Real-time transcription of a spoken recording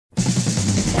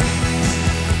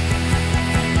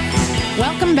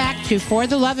Welcome back to For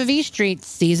the Love of E Street,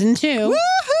 Season 2.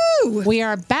 Woohoo! We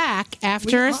are back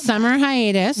after a summer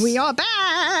hiatus. We are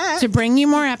back to bring you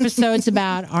more episodes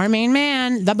about our main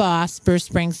man, the boss, Bruce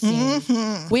Springsteen.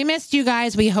 Mm-hmm. We missed you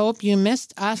guys. We hope you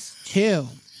missed us too.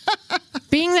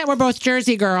 Being that we're both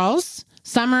Jersey girls,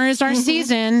 summer is our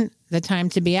season, the time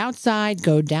to be outside,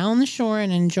 go down the shore,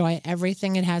 and enjoy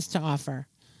everything it has to offer.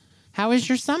 How was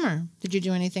your summer? Did you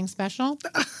do anything special?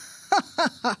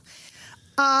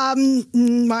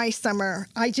 My summer,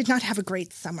 I did not have a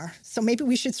great summer. So maybe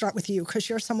we should start with you because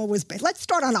your summer was bad. Let's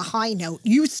start on a high note.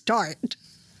 You start.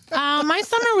 My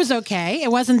summer was okay.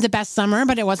 It wasn't the best summer,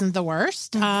 but it wasn't the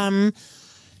worst. Went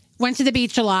to the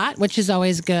beach a lot, which is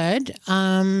always good.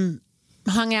 Hung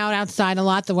out outside a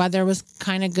lot. The weather was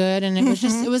kind of good. And it was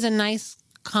it was a nice,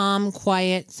 calm,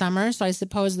 quiet summer. So I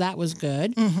suppose that was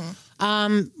good.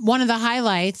 One of the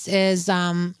highlights is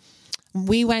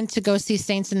we went to go see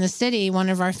Saints in the City, one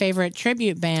of our favorite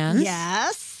tribute bands.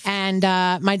 Yes. And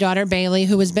my daughter, Bailey,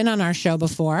 who has been on our show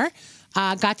before,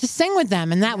 got to sing with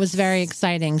them. And that was very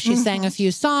exciting. She sang a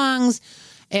few songs.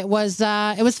 It was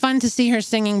fun to see her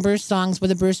singing Bruce songs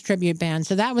with a Bruce tribute band.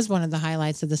 So that was one of the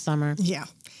highlights of the summer. Yeah.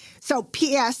 So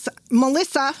P.S.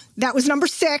 Melissa, that was number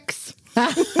 6.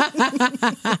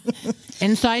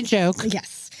 Inside joke.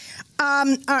 Yes.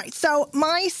 All right. So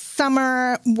my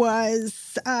summer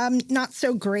was not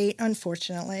so great,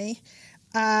 unfortunately.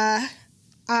 I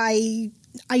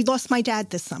lost my dad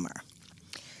this summer,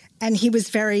 and he was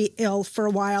very ill for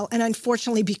a while. And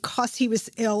unfortunately, because he was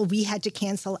ill, we had to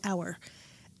cancel our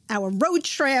road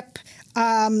trip.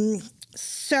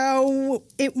 So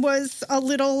it was a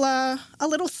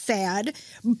little sad.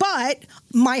 But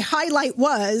my highlight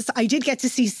was I did get to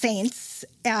see Saints.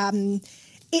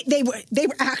 They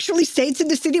were actually Saints in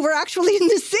the City. Were actually in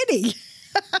the city.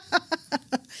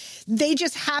 They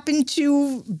just happened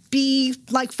to be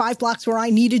like 5 blocks where I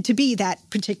needed to be that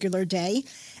particular day,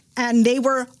 and they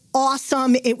were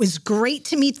awesome. It was great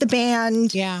to meet the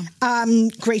band. Yeah.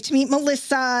 Great to meet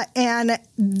Melissa, and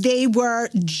they were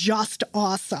just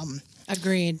awesome.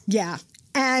 Agreed. Yeah.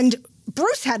 And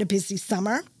Bruce had a busy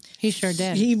summer. He sure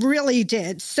did. He really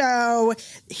did. So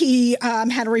he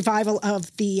had a revival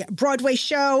of the Broadway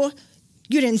show.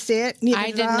 You didn't see it.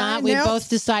 I did not. We both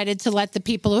decided to let the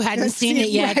people who hadn't seen it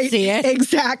yet see it.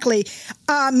 Exactly.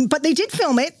 But they did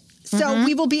film it. So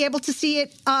we will be able to see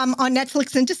it on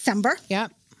Netflix in December.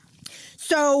 Yep.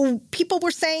 So people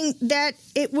were saying that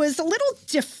it was a little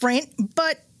different,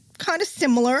 but kind of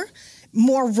similar.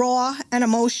 More raw and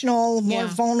emotional, more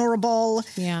vulnerable.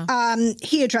 Yeah.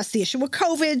 He addressed the issue with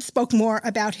COVID, spoke more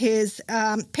about his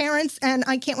parents, and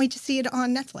I can't wait to see it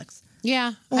on Netflix.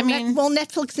 Yeah. We'll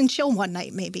Netflix and chill one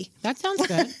night, maybe. That sounds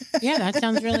good. Yeah, that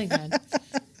sounds really good.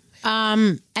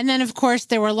 And then, of course,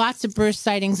 there were lots of Bruce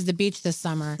sightings at the beach this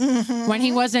summer. When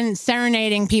he wasn't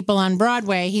serenading people on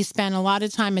Broadway, he spent a lot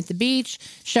of time at the beach,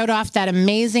 showed off that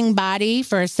amazing body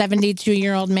for a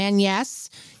 72-year-old man. Yes,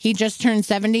 he just turned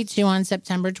 72 on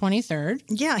September 23rd.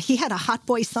 Yeah, he had a hot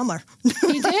boy summer.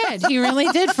 He did. He really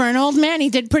did. For an old man, he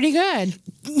did pretty good.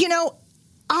 You know,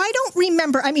 I don't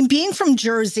remember. I mean, being from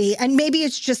Jersey, and maybe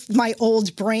it's just my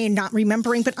old brain not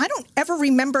remembering, but I don't ever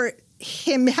remember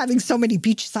him having so many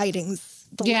beach sightings.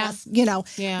 Last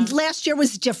year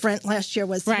was different. Last year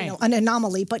was an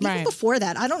anomaly. But even before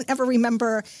that, I don't ever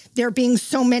remember there being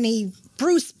so many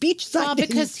Bruce beach sightings. Well,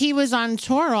 because he was on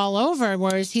tour all over,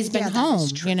 whereas he's been home,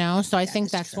 so I think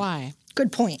that's why.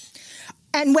 Good point.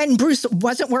 And when Bruce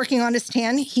wasn't working on his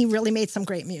tan, he really made some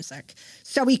great music.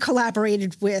 So he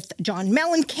collaborated with John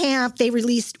Mellencamp. They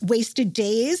released Wasted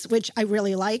Days, which I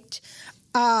really liked.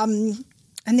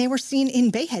 And they were seen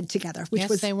in Bayhead together, which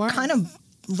was kind of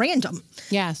random.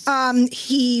 Yes.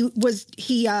 He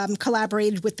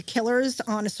collaborated with The Killers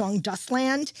on a song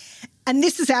Dustland. And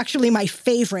this is actually my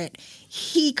favorite.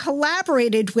 He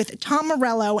collaborated with Tom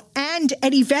Morello and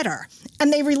Eddie Vedder,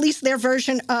 and they released their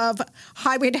version of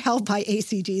Highway to Hell by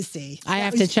AC/DC. I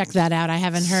have to check that out. I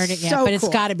haven't heard it yet, but it's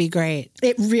got to be great.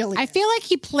 It really I feel like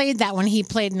he played that when he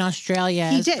played in Australia.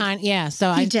 He did. So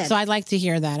I'd like to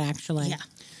hear that, actually. Yeah.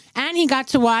 And he got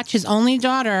to watch his only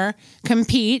daughter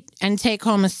compete and take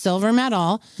home a silver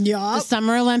medal. Yeah. The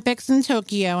Summer Olympics in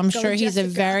Tokyo. I'm sure he's a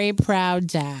very proud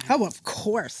dad. Oh, of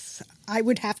course. I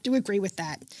would have to agree with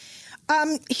that.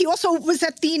 He also was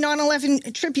at the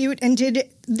 9/11 tribute and did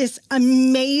this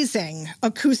amazing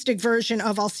acoustic version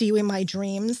of I'll See You in My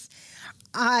Dreams.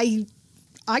 I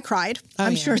cried.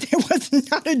 I'm sure there was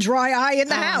not a dry eye in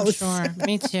the house. I'm sure.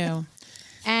 Me too.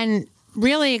 And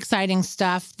really exciting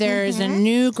stuff. There's a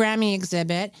new Grammy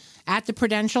exhibit at the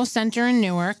Prudential Center in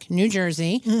Newark, New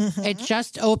Jersey. It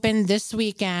just opened this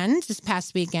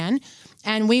past weekend.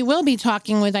 And we will be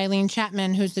talking with Eileen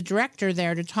Chapman, who's the director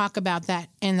there, to talk about that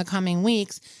in the coming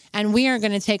weeks. And we are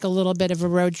going to take a little bit of a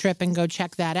road trip and go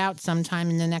check that out sometime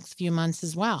in the next few months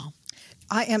as well.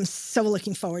 I am so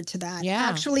looking forward to that. Yeah.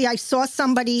 Actually, I saw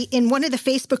somebody in one of the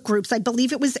Facebook groups, I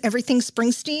believe it was Everything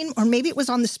Springsteen, or maybe it was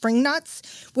on the Spring Nuts,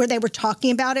 where they were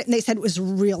talking about it, and they said it was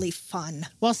really fun.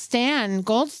 Well, Stan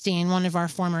Goldstein, one of our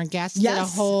former guests, did a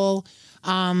whole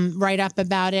write-up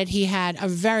about it. He had a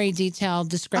very detailed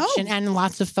description and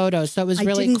lots of photos, so it was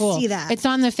really cool. I didn't see that.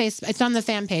 It's on the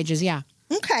fan pages, yeah.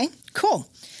 Okay, cool.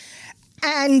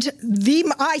 And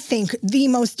I think the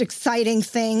most exciting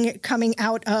thing coming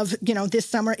out of, this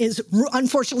summer is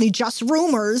unfortunately just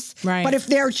rumors. Right. But if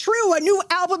they're true, a new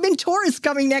album and tour is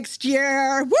coming next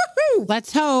year. Woohoo!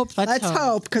 Let's hope. Let's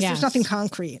hope, because there's nothing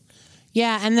concrete.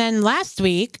 Yeah, and then last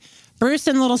week, Bruce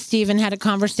and Little Steven had a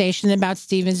conversation about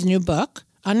Steven's new book,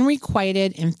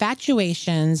 Unrequited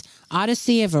Infatuations,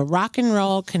 Odyssey of a Rock and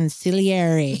Roll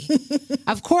Consigliere.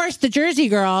 Of course, the Jersey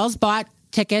Girls bought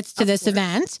tickets to this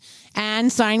event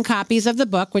and signed copies of the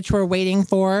book, which we're waiting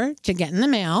for to get in the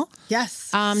mail.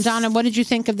 Yes. Donna, what did you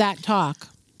think of that talk?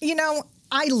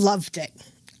 I loved it.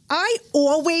 I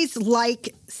always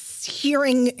like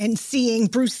hearing and seeing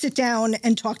Bruce sit down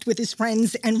and talk with his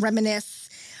friends and reminisce.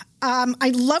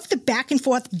 I love the back and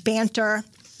forth banter.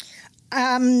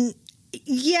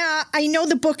 Yeah, I know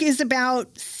the book is about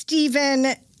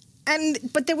Steven,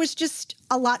 but there was just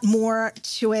a lot more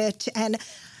to it. And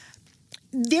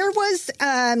there was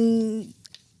an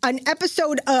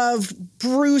episode of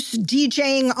Bruce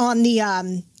DJing on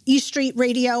the E Street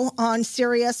Radio on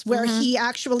Sirius where he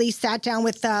actually sat down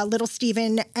with Little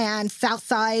Steven and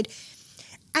Southside.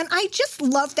 And I just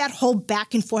loved that whole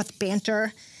back and forth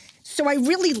banter. So I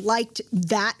really liked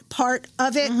that part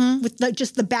of it with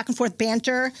just the back and forth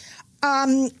banter.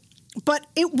 But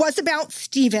it was about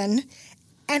Steven,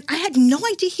 and I had no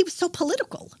idea he was so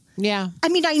political. Yeah. I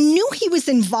mean, I knew he was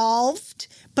involved,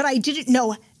 but I didn't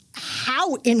know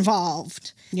how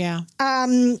involved. Yeah.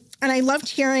 And I loved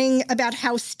hearing about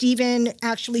how Steven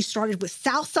actually started with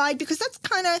Southside, because that's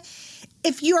kind of,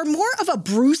 if you're more of a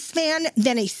Bruce fan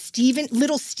than a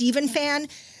Little Steven fan,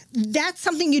 that's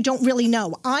something you don't really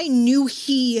know. I knew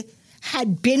he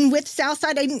had been with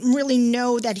Southside. I didn't really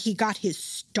know that he got his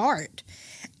start.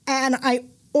 And I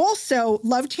also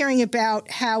loved hearing about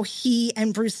how he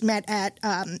and Bruce met at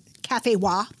Cafe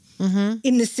Wa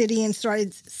in the city and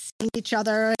started seeing each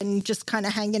other and just kind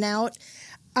of hanging out.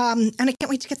 And I can't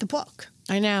wait to get the book.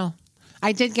 I know.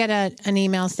 I did get an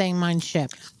email saying mine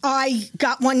shipped. I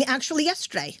got one actually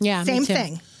yesterday. Yeah, Same me too.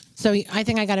 thing. So I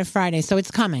think I got it Friday. So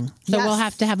it's coming. So we'll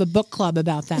have to have a book club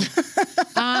about that.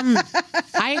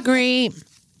 I agree.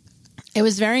 It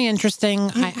was very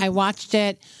interesting. I watched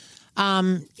it,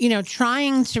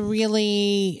 trying to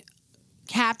really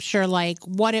capture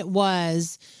what it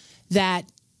was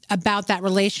about that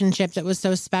relationship that was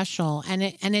so special. And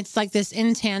it's like this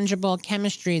intangible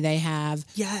chemistry they have.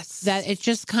 Yes. That it's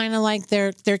just kind of like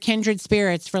they're kindred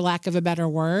spirits, for lack of a better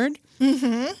word.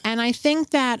 Mm-hmm. And I think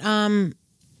that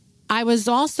I was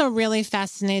also really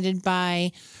fascinated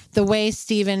by the way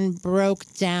Steven broke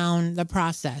down the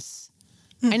process.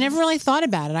 I never really thought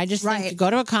about it. I just think you go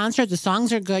to a concert, the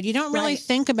songs are good. You don't really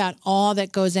think about all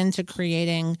that goes into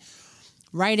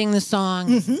writing the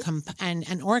song and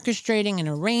orchestrating and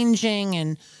arranging.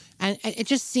 And it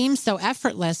just seems so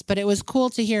effortless, but it was cool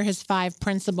to hear his 5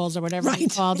 principles or whatever he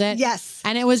called it. Yes.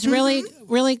 And it was really,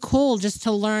 really cool just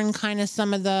to learn kind of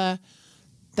some of the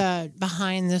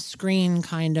behind the screen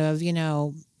kind of,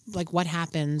 what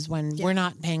happens when we're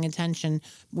not paying attention.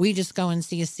 We just go and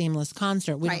see a seamless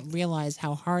concert. We don't realize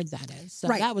how hard that is. So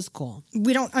that was cool.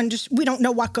 We don't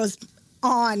know what goes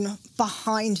on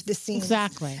behind the scenes.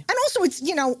 Exactly. And also it's,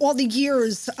 all the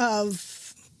years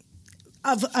of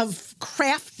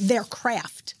their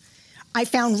craft I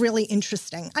found really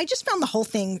interesting. I just found the whole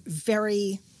thing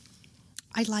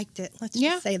I liked it. Let's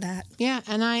just say that. Yeah.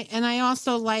 And I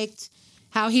also liked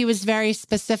how he was very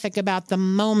specific about the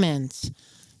moment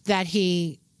that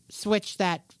he switched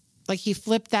that, he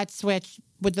flipped that switch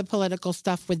with the political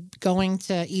stuff with going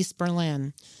to East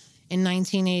Berlin in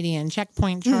 1980 and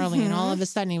Checkpoint Charlie. And all of a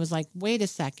sudden he was like, wait a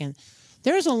second.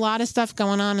 There's a lot of stuff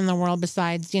going on in the world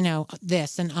besides,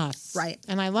 this and us. Right.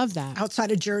 And I love that.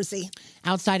 Outside of Jersey.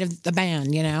 Outside of the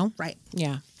band, Right.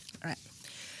 Yeah. Right.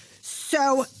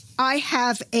 So I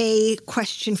have a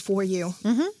question for you.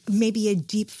 Maybe a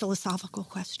deep philosophical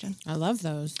question. I love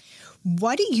those.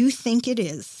 What do you think it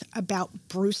is about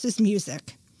Bruce's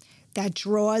music that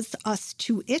draws us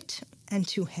to it and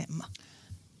to him?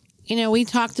 We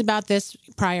talked about this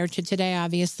prior to today,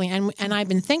 obviously, and I've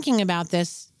been thinking about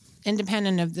this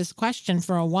independent of this question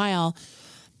for a while,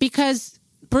 because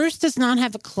Bruce does not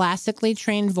have a classically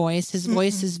trained voice. His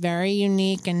voice is very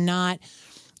unique and not,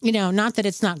 not that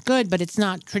it's not good, but it's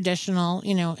not traditional,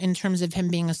 in terms of him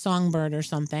being a songbird or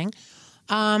something.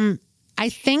 I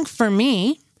think for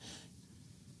me,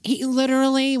 he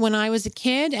literally, when I was a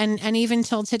kid and even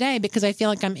till today, because I feel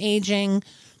like I'm aging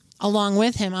along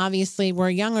with him. Obviously,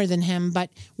 we're younger than him, but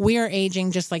we're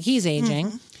aging just like he's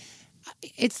aging.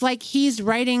 It's like he's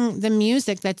writing the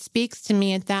music that speaks to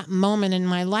me at that moment in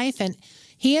my life. And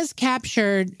he has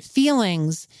captured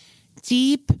feelings,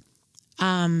 deep,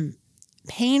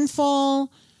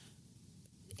 painful,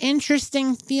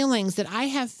 interesting feelings that I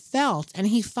have felt. And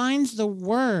he finds the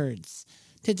words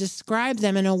to describe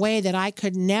them in a way that I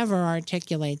could never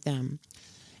articulate them.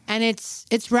 And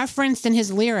it's referenced in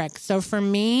his lyrics. So for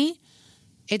me,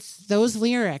 it's those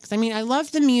lyrics. I mean, I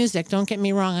love the music, don't get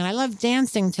me wrong. And I love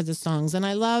dancing to the songs. And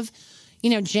I love,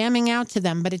 jamming out to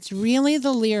them. But it's really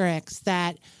the lyrics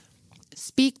that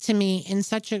speak to me in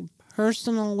such a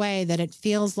personal way that it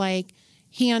feels like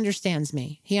he understands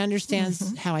me. He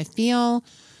understands how I feel,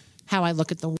 how I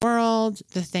look at the world,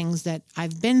 the things that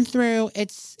I've been through.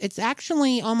 It's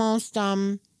actually almost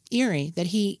eerie that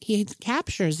he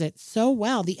captures it so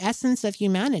well, the essence of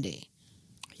humanity.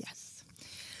 Yes.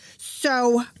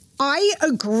 So I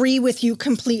agree with you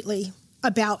completely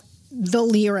about the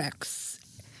lyrics.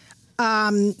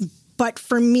 But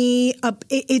for me,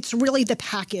 it's really the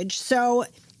package. So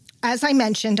as I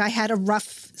mentioned, I had a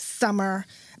rough summer.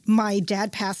 My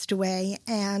dad passed away,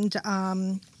 and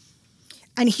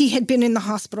he had been in the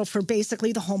hospital for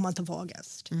basically the whole month of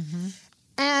August.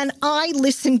 And I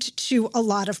listened to a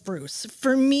lot of Bruce.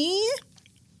 For me,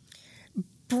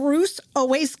 Bruce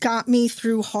always got me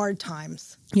through hard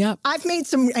times. Yep. I've made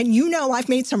some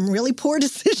really poor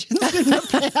decisions in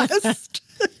the past.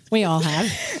 We all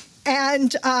have.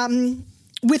 And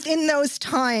within those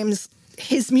times,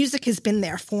 his music has been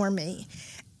there for me.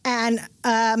 And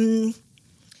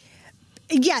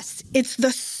yes, it's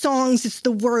the songs, it's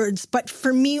the words, but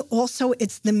for me also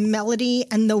it's the melody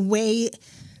and the way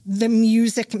the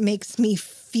music makes me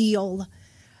feel,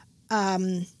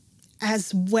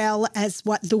 as well as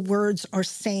what the words are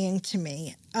saying to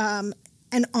me.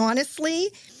 And honestly,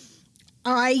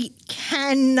 I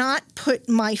cannot put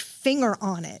my finger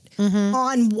on it,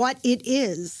 on what it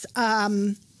is.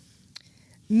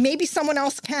 Maybe someone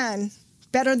else can,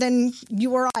 better than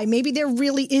you or I. Maybe there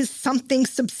really is something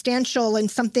substantial and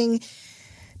something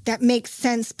that makes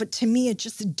sense, but to me, it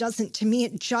just doesn't. To me,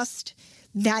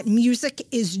 that music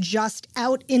is just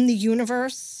out in the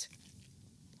universe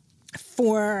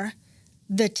for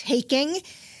the taking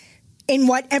in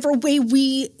whatever way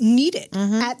we need it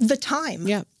at the time.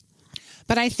 Yep.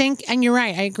 But I think, and you're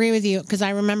right, I agree with you, because I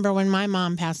remember when my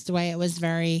mom passed away, it was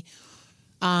very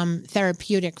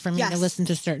therapeutic for me to listen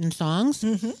to certain songs.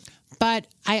 But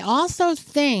I also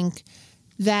think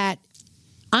that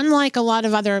unlike a lot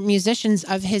of other musicians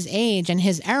of his age and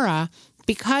his era,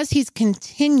 because he's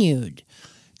continued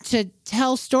to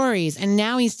tell stories, and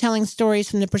now he's telling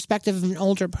stories from the perspective of an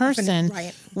older person,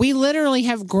 Right. We literally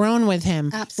have grown with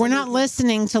him. Absolutely. We're not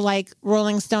listening to like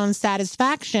Rolling Stones'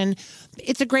 Satisfaction.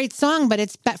 It's a great song, but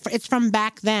it's from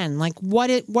back then. Like what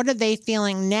are they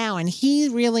feeling now? And he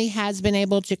really has been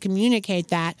able to communicate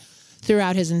that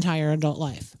throughout his entire adult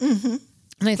life. And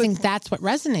I think that's what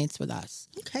resonates with us.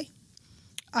 Okay.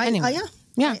 Anyway.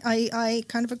 I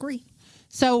kind of agree.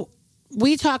 So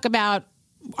we talk about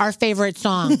our favorite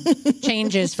song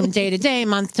changes from day to day,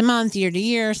 month to month, year to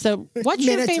year. So what's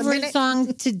your favorite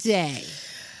song today?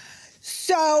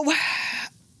 So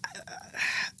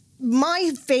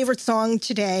my favorite song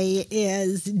today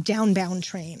is Downbound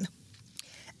Train.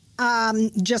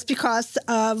 Just because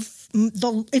of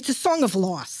it's a song of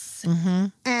loss.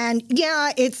 And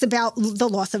yeah, it's about the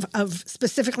loss of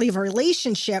specifically of a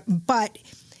relationship, but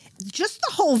just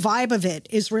the whole vibe of it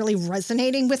is really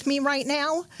resonating with me right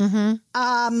now.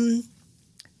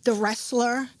 The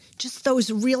Wrestler, just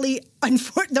those really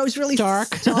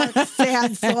dark,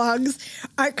 sad songs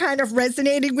are kind of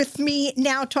resonating with me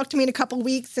now. Talk to me in a couple of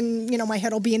weeks, and my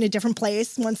head will be in a different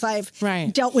place once I've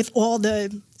dealt with all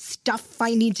the stuff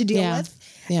I need to deal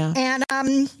with. Yeah.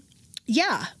 And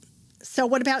yeah. So,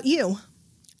 what about you?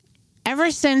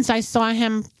 Ever since I saw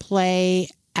him play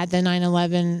at the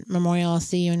 9/11 Memorial, I'll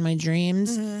See You in My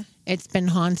Dreams, it's been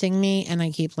haunting me, and I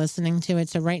keep listening to it.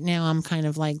 So right now I'm kind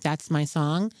of like, that's my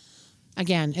song.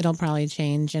 Again, it'll probably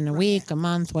change in a week, a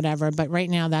month, whatever. But right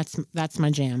now that's my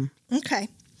jam. Okay.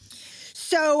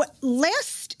 So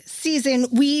last season,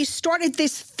 we started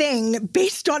this thing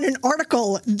based on an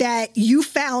article that you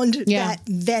found that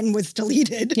then was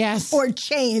deleted or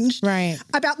changed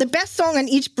about the best song on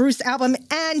each Bruce album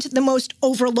and the most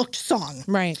overlooked song.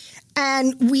 Right.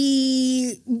 And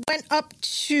we went up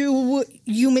to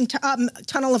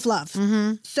Tunnel of Love.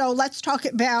 Mm-hmm. So let's talk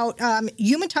about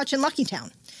Human Touch and Lucky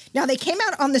Town. Now, they came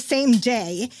out on the same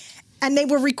day, and they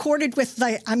were recorded with,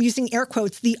 I'm using air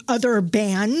quotes, the other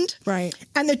band. Right.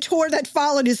 And the tour that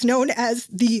followed is known as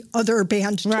the Other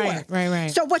Band Tour. Right.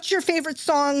 So what's your favorite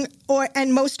song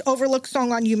and most overlooked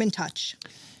song on Human Touch?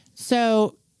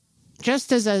 So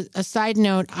just as a side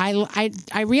note,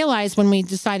 I realized when we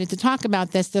decided to talk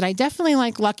about this that I definitely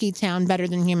like Lucky Town better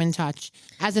than Human Touch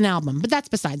as an album, but that's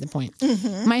beside the point.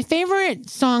 Mm-hmm. My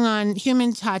favorite song on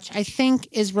Human Touch, I think,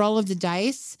 is Roll of the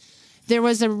Dice. There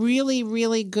was a really,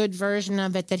 really good version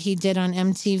of it that he did on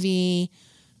MTV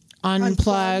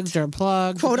Unplugged or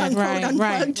Plugged. Quote, unquote,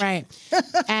 Unplugged. Right.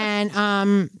 And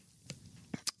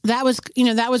that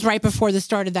was right before the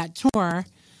start of that tour.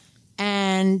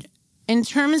 And in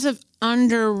terms of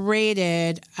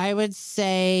underrated, I would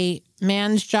say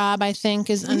Man's Job, I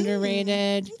think, is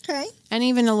underrated. Okay. And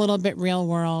even a little bit Real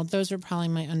World. Those are probably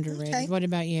my underrated. Okay. What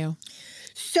about you?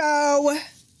 So,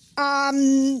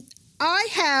 I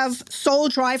have Soul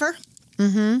Driver.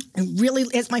 Mm-hmm. It really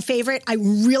is my favorite. I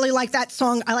really like that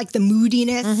song. I like the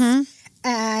moodiness. Mm-hmm.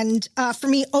 And for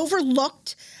me,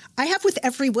 overlooked, I have With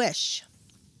Every Wish.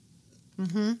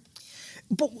 Mm-hmm.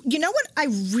 But you know what?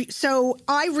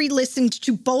 I re-listened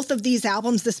to both of these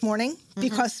albums this morning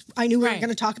because I knew we were going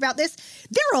to talk about this.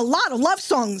 There are a lot of love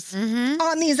songs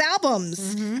on these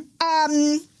albums.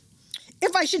 Mm-hmm.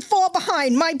 If I Should Fall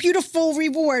Behind, My Beautiful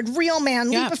Reward, Real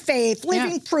Man, Leap of Faith,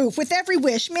 Living Proof, With Every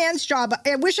Wish, Man's Job,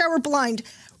 I Wish I Were Blind.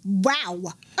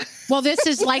 Wow. Well, this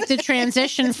is like the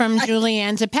transition from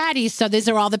Julianne to Patty. So these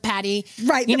are all the Patty,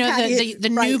 the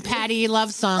new Patty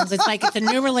love songs. It's like it's a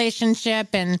new relationship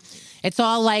and it's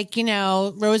all like,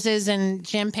 roses and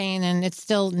champagne and it's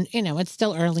still, it's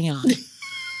still early on.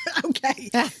 Okay.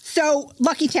 So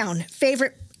Lucky Town,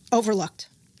 favorite overlooked.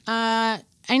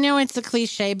 I know it's a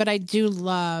cliche, but I do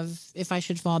love If I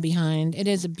Should Fall Behind. It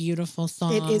is a beautiful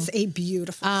song. It is a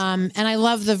beautiful song. And I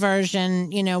love the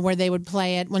version, where they would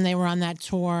play it when they were on that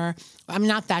tour.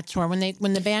 Not that tour. When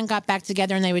the band got back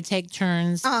together and they would take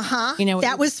turns. Uh-huh.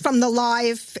 That was from the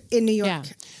live in New York. Yeah.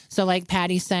 So like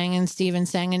Patty sang and Steven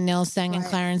sang and Nils sang and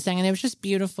Clarence sang. And it was just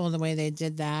beautiful the way they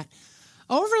did that.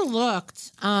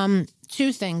 Overlooked,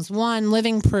 two things. One,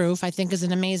 Living Proof, I think, is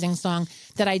an amazing song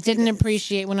that I didn't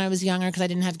appreciate when I was younger because I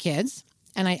didn't have kids,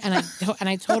 and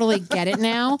I totally get it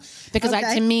now because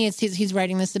to me, he's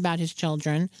writing this about his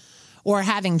children or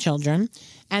having children.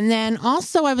 And then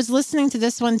also, I was listening to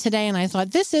this one today, and I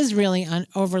thought this is really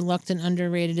overlooked and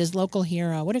underrated. Is Local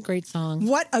Hero? What a great song!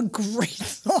 What a great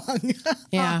song!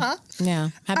 Yeah,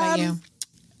 yeah. How about you?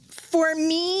 For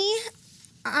me,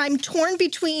 I'm torn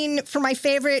between, for my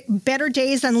favorite, Better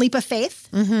Days and Leap of Faith.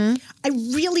 Mm-hmm. I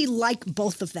really like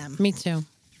both of them. Me too.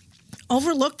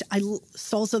 Overlooked,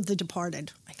 Souls of the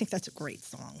Departed. I think that's a great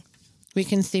song. We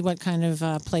can see what kind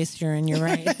of place you're in. You're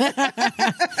right.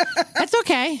 That's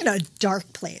okay. In a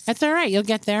dark place. That's all right. You'll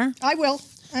get there. I will.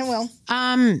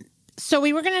 So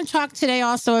we were going to talk today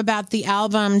also about the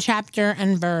album Chapter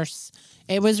and Verse.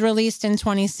 It was released in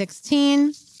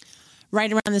 2016. Right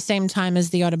around the same time as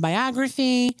the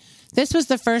autobiography. This was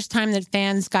the first time that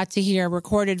fans got to hear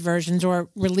recorded versions or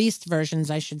released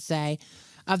versions, I should say,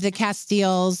 of the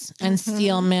Castiles and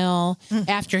Steel Mill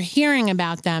after hearing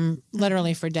about them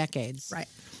literally for decades. Right.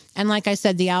 And like I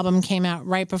said, the album came out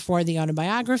right before the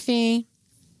autobiography.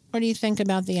 What do you think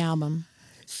about the album?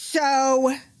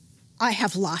 So I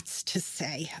have lots to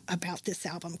say about this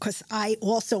album because I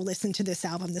also listened to this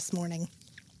album this morning.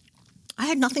 I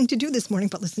had nothing to do this morning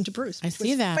but listen to Bruce. I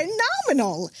see that.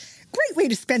 Phenomenal. Great way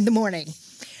to spend the morning.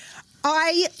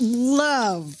 I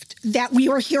loved that we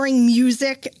were hearing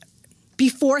music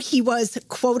before he was,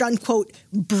 quote unquote,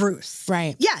 Bruce.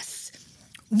 Right. Yes.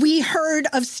 We heard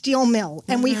of Steel Mill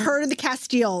and we heard of the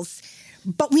Castiles,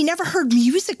 but we never heard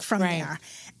music from there.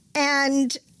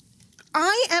 And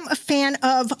I am a fan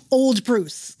of old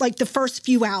Bruce, like the first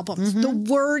few albums, the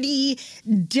wordy,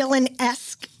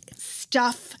 Dylan-esque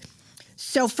stuff.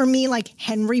 So for me, like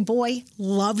Henry Boy,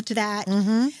 loved that.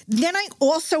 Then I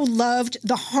also loved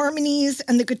the harmonies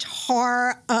and the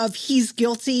guitar of He's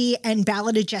Guilty and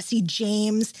Ballad of Jesse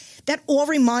James. That all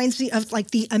reminds me of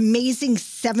like the amazing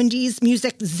 70s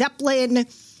music, Zeppelin,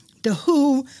 The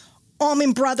Who,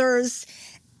 Allman Brothers,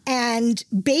 and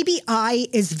Baby I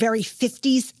is very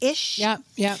 50s-ish. Yep.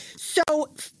 So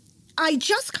I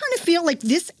just kind of feel like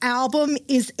this album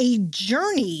is a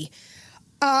journey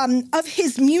of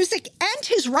his music and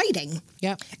his writing.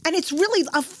 Yep. And it's really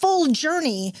a full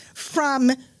journey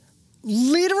from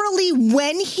literally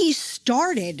when he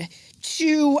started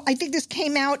to, I think this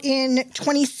came out in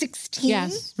 2016.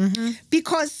 Yes. Mm-hmm.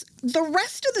 Because the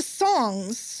rest of the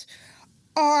songs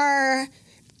are,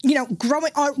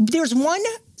 growing. There's one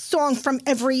song from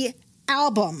every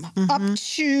album up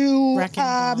to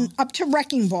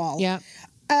Wrecking Ball. Yeah.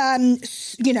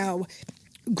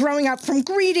 Growing Up from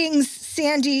Greetings,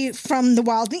 Sandy from The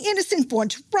Wild and the Innocent, Born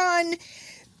to Run.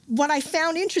 What I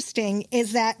found interesting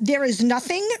is that there is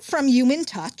nothing from Human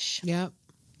Touch. Yep.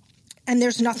 And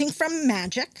there's nothing from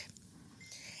Magic.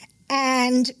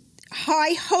 And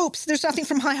High Hopes, there's nothing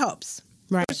from High Hopes.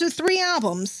 Right. Those are 3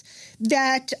 albums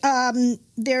that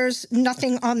there's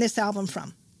nothing on this album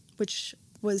from, which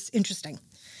was interesting.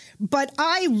 But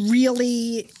I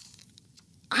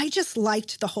just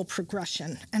liked the whole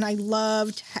progression, and I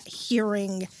loved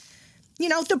hearing,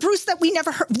 the Bruce that we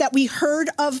never heard, that we heard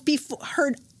of before,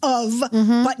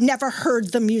 but never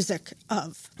heard the music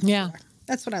of. Before. Yeah.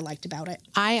 That's what I liked about it.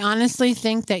 I honestly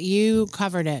think that you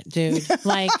covered it, dude.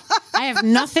 Like, I have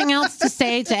nothing else to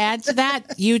say to add to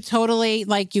that. You totally,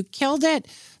 you killed it.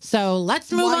 So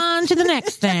let's move on to the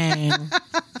next thing.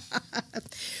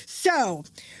 So,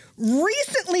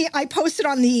 recently I posted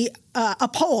on a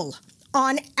poll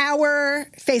on our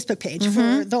Facebook page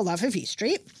for The Love of E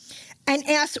Street and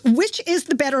asked, which is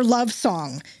the better love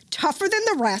song, Tougher Than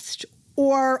the Rest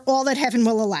or All That Heaven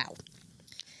Will Allow?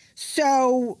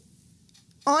 So,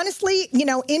 honestly,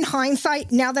 in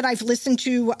hindsight, now that I've listened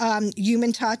to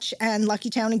Human Touch and Lucky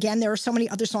Town again, there are so many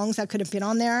other songs that could have been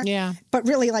on there. Yeah. But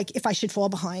really, If I Should Fall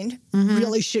Behind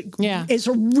really Yeah. is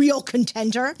a real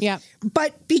contender. Yeah.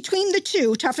 But between the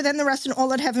two, Tougher Than the Rest and All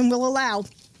That Heaven Will Allow,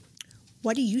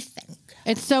 what do you think?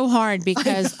 It's so hard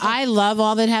because I love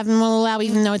All That Heaven Will Allow,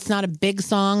 even though it's not a big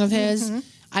song of his.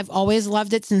 I've always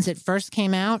loved it since it first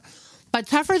came out. But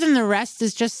Tougher Than the Rest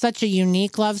is just such a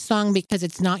unique love song because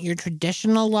it's not your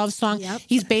traditional love song. Yep.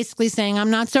 He's basically saying, I'm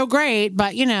not so great,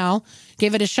 but,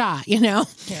 give it a shot, Yeah.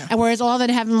 And whereas All That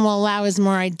Heaven Will Allow is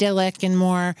more idyllic and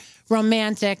more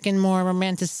romantic and more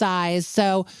romanticized.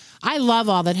 So I love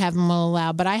All That Heaven Will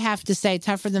Allow, but I have to say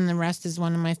Tougher Than the Rest is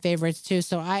one of my favorites too.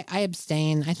 So I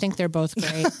abstain. I think they're both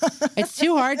great. It's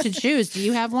too hard to choose. Do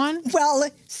you have one? Well,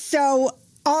 so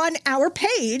on our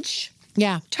page,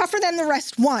 Yeah. Tougher Than the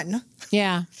Rest won.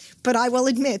 Yeah. But I will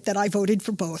admit that I voted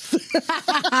for both.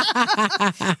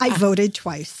 I voted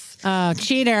twice. Oh,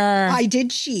 cheater. I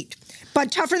did cheat. But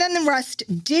Tougher Than the Rest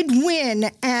did win.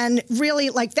 And really,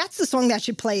 that's the song that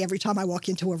should play every time I walk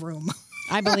into a room.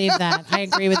 I believe that. I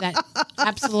agree with that.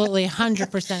 Absolutely.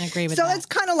 100% agree with that. So it's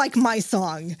kind of like my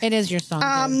song. It is your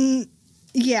song.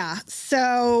 Yeah.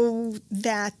 So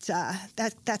that's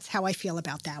how I feel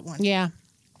about that one. Yeah.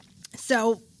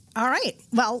 So, all right.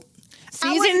 Well,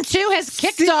 Season 2 has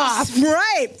kicked off.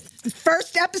 Right.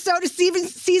 First episode of season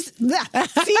 2.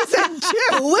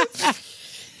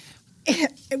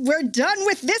 We're done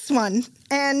with this one.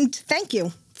 And thank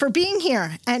you for being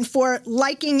here and for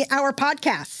liking our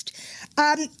podcast.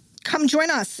 Come join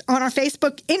us on our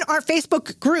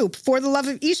Facebook group for the Love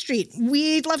of E Street.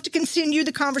 We'd love to continue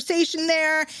the conversation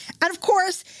there. And of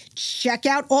course, check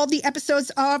out all the episodes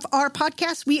of our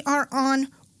podcast. We are on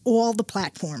all the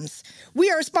platforms. We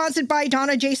are sponsored by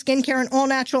Donna J Skincare, an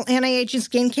all-natural anti-aging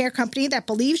skincare company that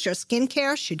believes your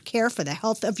skincare should care for the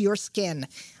health of your skin.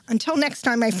 Until next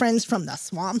time, my friends from the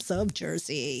swamps of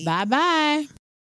Jersey. Bye-bye.